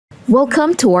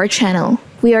Welcome to our channel.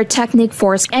 We are Technic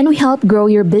Force and we help grow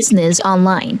your business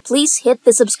online. Please hit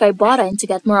the subscribe button to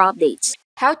get more updates.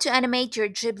 How to animate your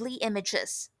Ghibli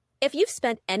images. If you've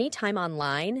spent any time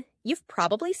online, you've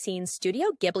probably seen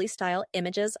Studio Ghibli-style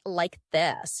images like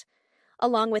this,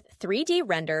 along with 3D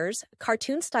renders,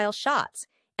 cartoon-style shots,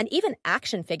 and even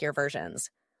action figure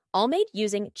versions, all made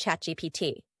using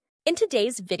ChatGPT. In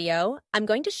today's video, I'm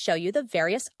going to show you the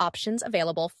various options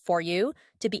available for you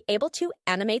to be able to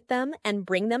animate them and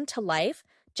bring them to life,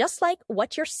 just like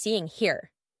what you're seeing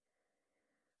here.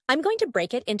 I'm going to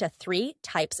break it into 3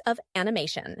 types of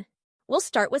animation. We'll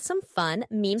start with some fun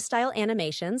meme-style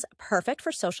animations perfect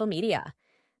for social media.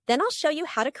 Then I'll show you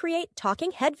how to create talking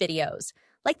head videos,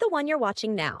 like the one you're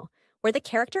watching now, where the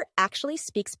character actually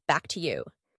speaks back to you.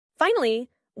 Finally,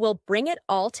 we'll bring it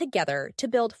all together to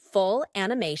build full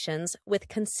animations with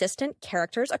consistent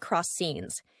characters across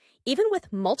scenes, even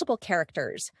with multiple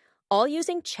characters, all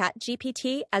using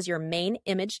ChatGPT as your main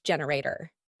image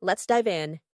generator. Let's dive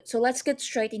in. So let's get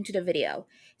straight into the video.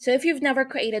 So if you've never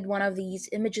created one of these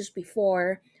images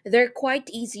before, they're quite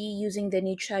easy using the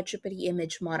new ChatGPT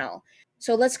image model.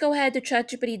 So let's go ahead to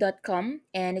chatgpt.com,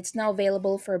 and it's now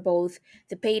available for both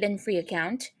the paid and free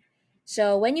account.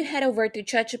 So when you head over to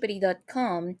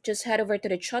chatgpt.com, just head over to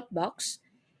the chat box.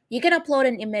 You can upload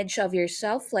an image of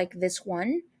yourself like this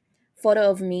one, photo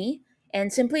of me,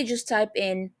 and simply just type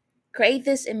in, create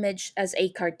this image as a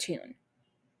cartoon.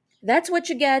 That's what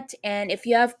you get, and if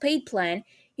you have paid plan,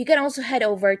 you can also head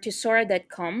over to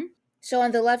Sora.com. So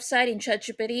on the left side in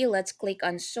ChatGPT, let's click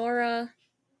on Sora.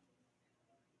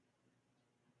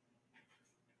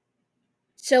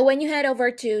 So when you head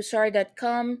over to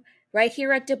Sora.com, right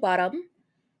here at the bottom,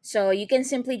 so you can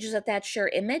simply just attach your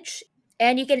image,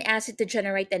 and you can ask it to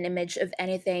generate an image of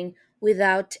anything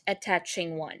without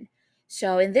attaching one.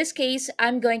 So in this case,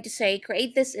 I'm going to say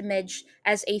create this image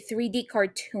as a 3D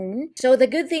cartoon. So the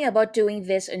good thing about doing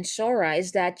this in Sora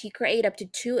is that you create up to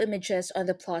 2 images on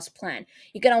the Plus plan.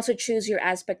 You can also choose your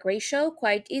aspect ratio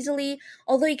quite easily,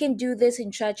 although you can do this in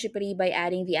ChatGPT by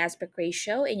adding the aspect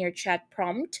ratio in your chat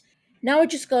prompt. Now we're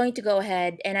just going to go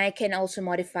ahead, and I can also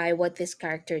modify what this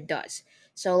character does.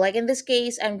 So like in this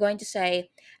case, I'm going to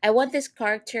say, I want this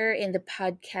character in the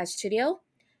podcast studio.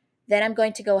 Then I'm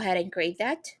going to go ahead and create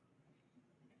that.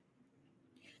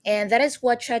 And that is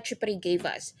what ChatGPT gave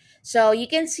us. So you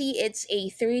can see it's a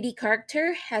 3D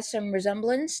character, has some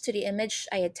resemblance to the image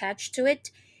I attached to it,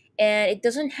 and it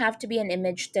doesn't have to be an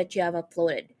image that you have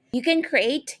uploaded. You can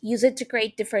use it to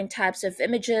create different types of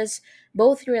images,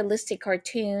 both realistic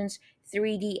cartoons,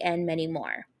 3D, and many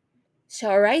more. So,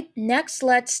 alright, next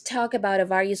let's talk about the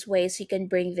various ways you can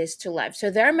bring this to life. So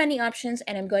there are many options,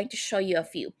 and I'm going to show you a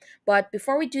few. But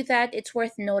before we do that, it's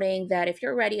worth noting that if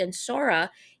you're ready on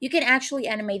Sora, you can actually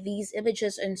animate these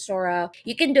images in Sora.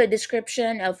 You can do a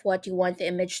description of what you want the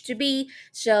image to be.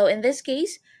 So in this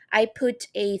case, I put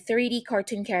a 3D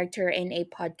cartoon character in a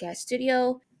podcast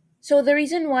studio. So the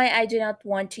reason why I do not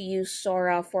want to use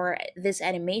Sora for this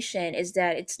animation is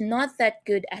that it's not that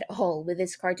good at all with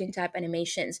this cartoon type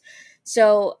animations.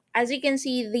 So as you can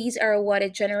see, these are what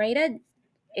it generated.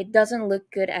 It doesn't look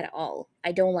good at all.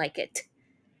 I don't like it.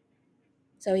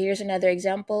 So here's another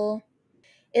example.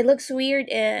 It looks weird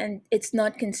and it's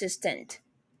not consistent.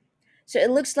 So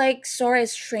it looks like Sora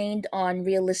is trained on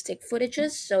realistic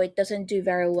footages, so it doesn't do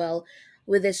very well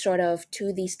with this sort of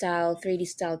 2D style, 3D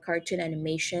style cartoon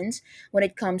animations when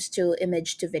it comes to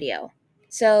image to video.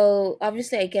 So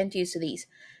obviously I can't use these.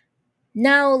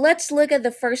 Now let's look at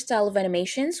the first style of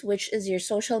animations, which is your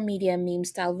social media meme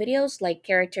style videos like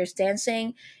characters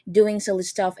dancing, doing silly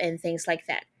stuff, and things like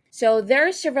that. So there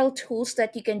are several tools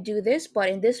that you can do this, but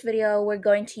in this video, we're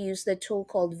going to use the tool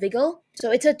called Wiggle.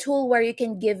 So it's a tool where you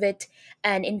can give it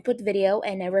an input video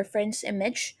and a reference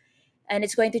image, and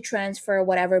it's going to transfer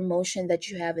whatever motion that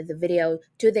you have in the video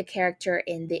to the character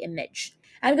in the image.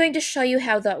 I'm going to show you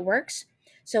how that works.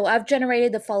 So I've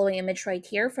generated the following image right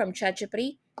here from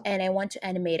ChatGPT, and I want to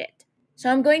animate it. So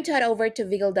I'm going to head over to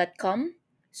wiggle.com.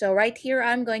 So right here,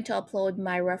 I'm going to upload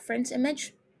my reference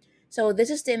image. So this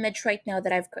is the image right now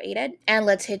that I've created, and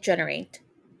let's hit generate.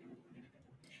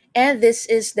 And this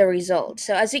is the result.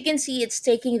 So as you can see, it's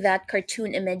taking that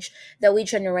cartoon image that we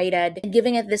generated and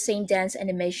giving it the same dance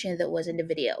animation that was in the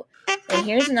video. And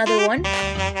here's another one.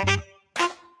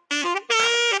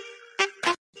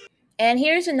 And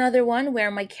here's another one where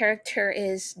my character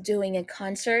is doing a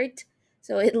concert.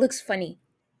 So it looks funny.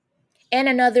 And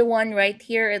another one right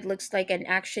here, it looks like an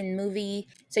action movie.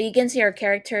 So you can see our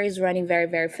character is running very,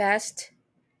 very fast.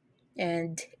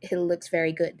 and it looks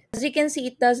very good. As you can see,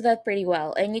 it does that pretty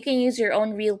well, and you can use your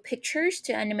own real pictures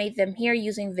to animate them here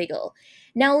using Wiggle.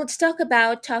 Now let's talk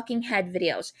about talking head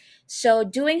videos. So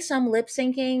doing some lip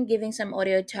syncing, giving some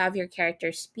audio to have your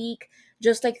character speak,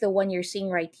 just like the one you're seeing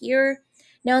right here.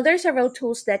 Now there's several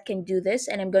tools that can do this,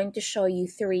 and I'm going to show you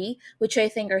three, which I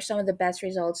think are some of the best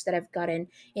results that I've gotten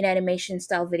in animation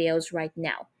style videos right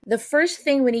now. The first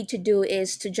thing we need to do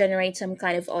is to generate some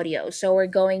kind of audio. So we're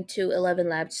going to 11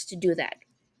 Labs to do that.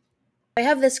 I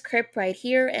have this script right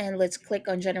here, and let's click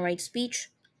on generate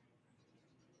speech.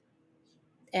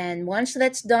 And once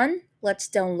that's done, let's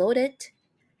download it.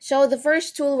 So the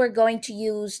first tool we're going to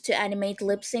use to animate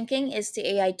lip syncing is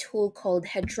the AI tool called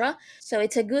Hedra. So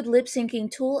it's a good lip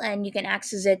syncing tool, and you can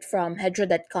access it from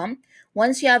hedra.com.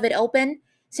 Once you have it open,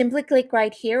 simply click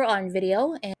right here on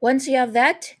video. And once you have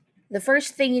that, the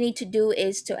first thing you need to do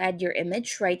is to add your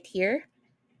image right here.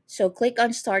 So click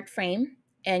on start frame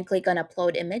and click on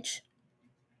upload image.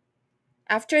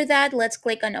 After that, let's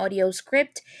click on audio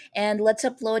script and let's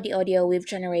upload the audio we've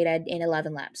generated in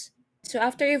 11 Labs. So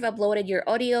after you've uploaded your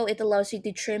audio, it allows you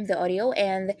to trim the audio,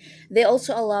 and they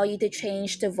also allow you to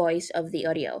change the voice of the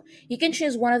audio. You can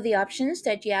choose one of the options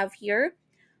that you have here,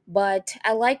 but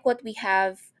I like what we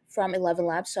have from 11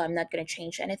 Labs, so I'm not going to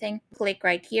change anything. Click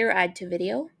right here, add to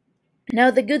video.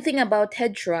 Now, the good thing about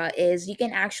Hedra is you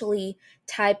can actually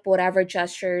type whatever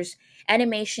gestures,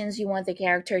 animations you want the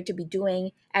character to be doing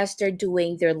as they're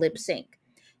doing their lip sync.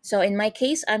 So in my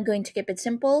case, I'm going to keep it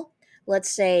simple.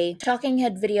 Let's say talking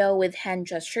head video with hand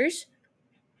gestures,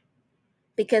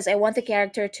 because I want the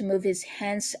character to move his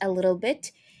hands a little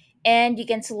bit. And you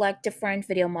can select different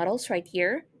video models right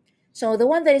here. So the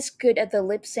one that is good at the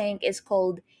lip sync is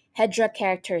called Hedra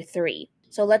Character 3.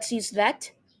 So let's use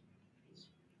that.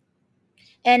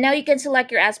 And now you can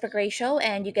select your aspect ratio,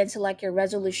 and you can select your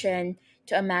resolution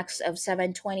to a max of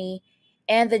 720,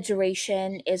 and the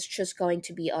duration is just going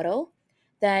to be auto.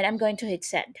 Then I'm going to hit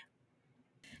send.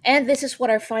 And this is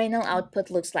what our final output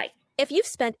looks like. If you've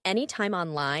spent any time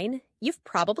online, you've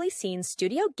probably seen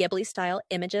Studio Ghibli-style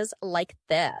images like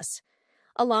this,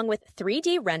 along with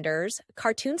 3D renders,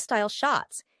 cartoon-style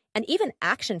shots, and even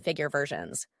action figure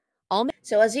versions.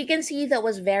 So as you can see, that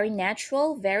was very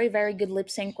natural, very, very good lip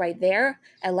sync right there.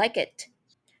 I like it.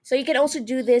 So you can also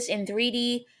do this in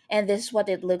 3D, and this is what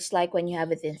it looks like when you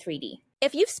have it in 3D.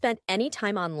 If you've spent any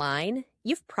time online,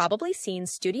 you've probably seen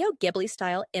Studio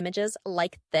Ghibli-style images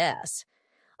like this,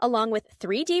 along with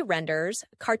 3D renders,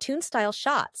 cartoon-style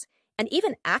shots, and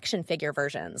even action figure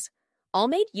versions, all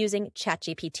made using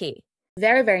ChatGPT.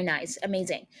 Very, very nice.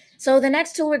 Amazing. So the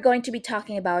next tool we're going to be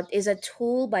talking about is a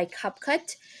tool by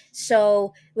CapCut,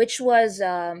 which was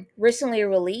recently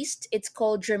released. It's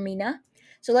called Dramina.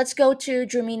 So let's go to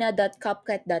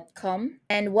dramina.capcut.com.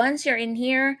 And once you're in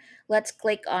here, let's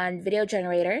click on Video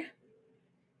Generator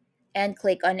and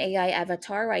click on AI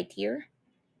Avatar right here.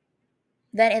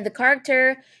 Then in the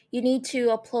character, you need to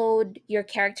upload your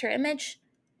character image.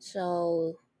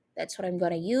 So that's what I'm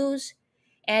going to use.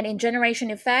 And in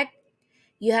Generation Effect,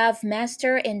 you have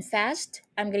master and fast.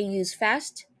 I'm going to use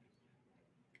fast.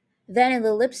 Then in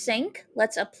the lip sync,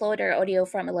 let's upload our audio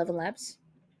from 11 Labs.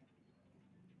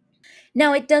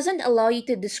 Now, it doesn't allow you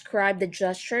to describe the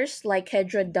gestures like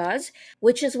Hedra does,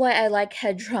 which is why I like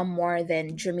Hedra more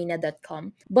than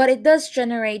Gemina.com. But it does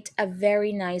generate a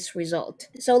very nice result.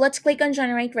 So let's click on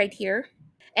generate right here.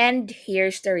 And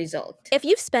here's the result. If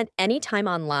you've spent any time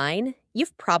online,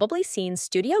 you've probably seen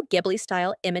Studio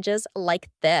Ghibli-style images like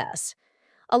this,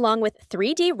 along with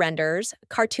 3D renders,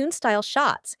 cartoon-style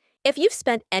shots. If you've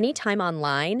spent any time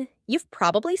online, you've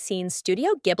probably seen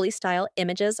Studio Ghibli-style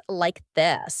images like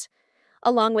this,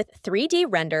 along with 3D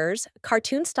renders,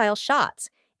 cartoon-style shots,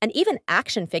 and even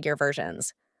action figure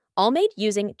versions, all made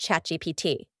using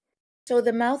ChatGPT. So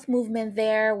the mouth movement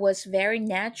there was very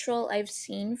natural. I've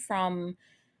seen from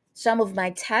some of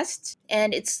my tests,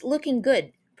 and it's looking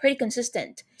good, pretty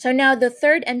consistent. So now the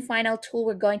third and final tool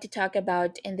we're going to talk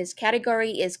about in this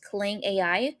category is Kling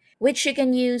AI, which you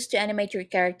can use to animate your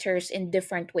characters in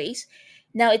different ways.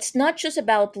 Now, it's not just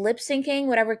about lip syncing,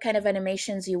 whatever kind of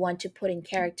animations you want to put in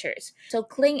characters. So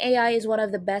Kling AI is one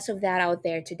of the best of that out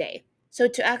there today. So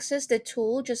to access the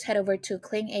tool, just head over to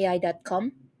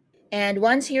klingai.com. And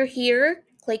once you're here,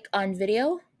 click on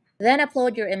video, then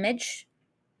upload your image.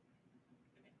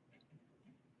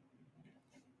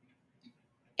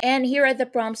 And here at the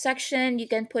prompt section, you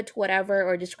can put whatever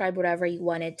or describe whatever you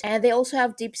want it. And they also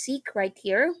have DeepSeek right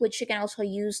here, which you can also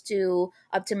use to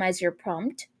optimize your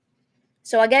prompt.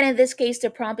 So again, in this case,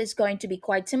 the prompt is going to be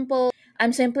quite simple.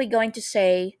 I'm simply going to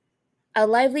say, A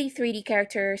lively 3D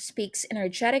character speaks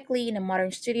energetically in a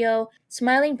modern studio,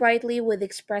 smiling brightly with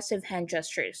expressive hand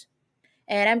gestures.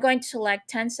 And I'm going to select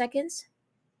 10 seconds.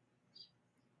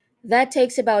 That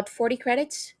takes about 40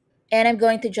 credits, and I'm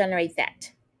going to generate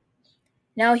that.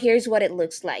 Now here's what it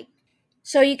looks like.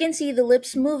 So you can see the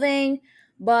lips moving,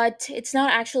 but it's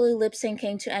not actually lip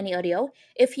syncing to any audio.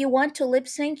 If you want to lip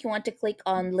sync, you want to click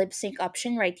on lip sync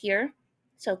option right here.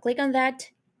 So click on that.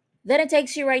 Then it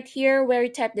takes you right here where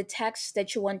you type the text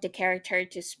that you want the character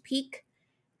to speak.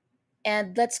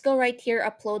 And let's go right here,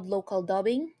 upload local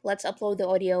dubbing. Let's upload the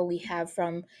audio we have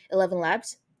from 11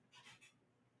 Labs.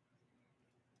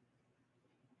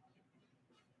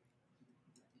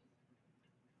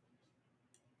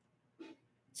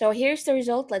 So here's the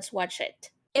result. Let's watch it.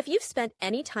 If you've spent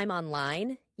any time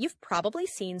online, you've probably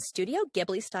seen Studio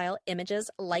Ghibli-style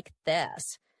images like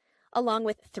this, along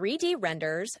with 3D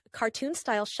renders,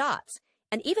 cartoon-style shots,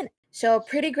 and even So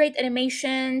pretty great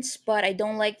animations, but I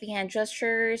don't like the hand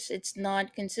gestures. It's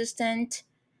not consistent.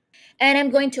 And I'm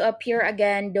going to appear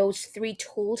again those three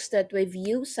tools that we've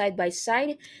used side by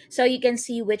side so you can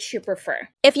see which you prefer.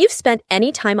 If you've spent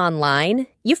any time online,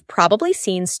 you've probably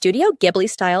seen Studio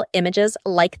Ghibli-style images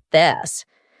like this,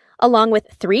 along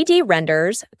with 3D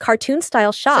renders,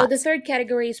 cartoon-style shots. So the third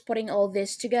category is putting all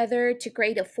this together to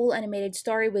create a full animated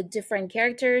story with different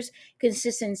characters,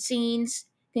 consistent scenes,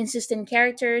 consistent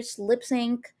characters, lip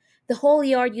sync, the whole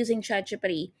yard using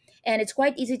ChatGPT. And it's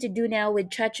quite easy to do now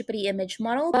with ChatGPT image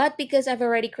model, but because I've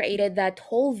already created that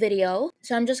whole video,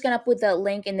 so I'm just gonna put that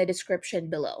link in the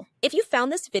description below. If you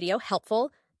found this video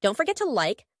helpful, don't forget to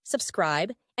like,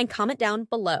 subscribe, and comment down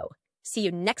below. See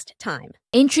you next time.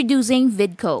 Introducing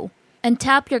VidCo.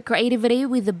 Untap your creativity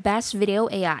with the best video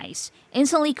AIs.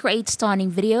 Instantly create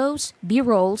stunning videos,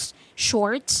 B-rolls,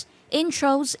 shorts,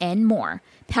 intros, and more.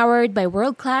 Powered by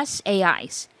world-class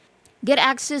AIs. Get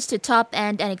access to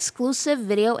top-end and exclusive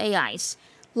video AIs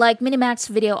like Minimax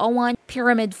Video O1,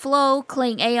 Pyramid Flow,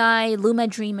 Kling AI, Luma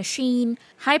Dream Machine,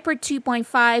 Hyper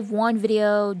 2.5, One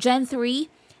Video, Gen 3,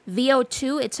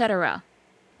 VO2, etc.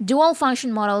 Dual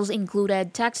function models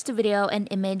included text-to-video and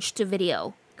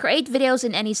image-to-video. Create videos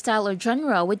in any style or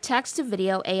genre with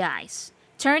text-to-video AIs.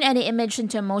 Turn any image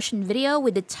into a motion video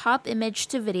with the top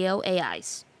image-to-video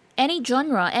AIs. Any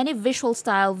genre, any visual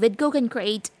style, VidCo can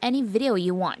create any video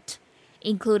you want,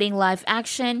 including live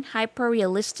action,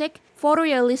 hyper-realistic,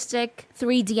 photorealistic,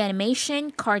 3D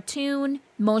animation, cartoon,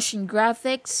 motion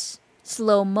graphics,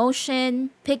 slow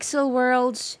motion, pixel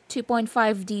worlds,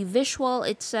 2.5D visual,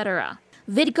 etc.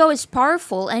 VidCo is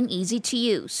powerful and easy to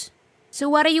use. So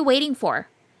what are you waiting for?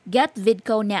 Get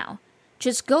VidCo now.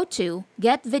 Just go to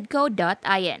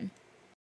getvidco.in.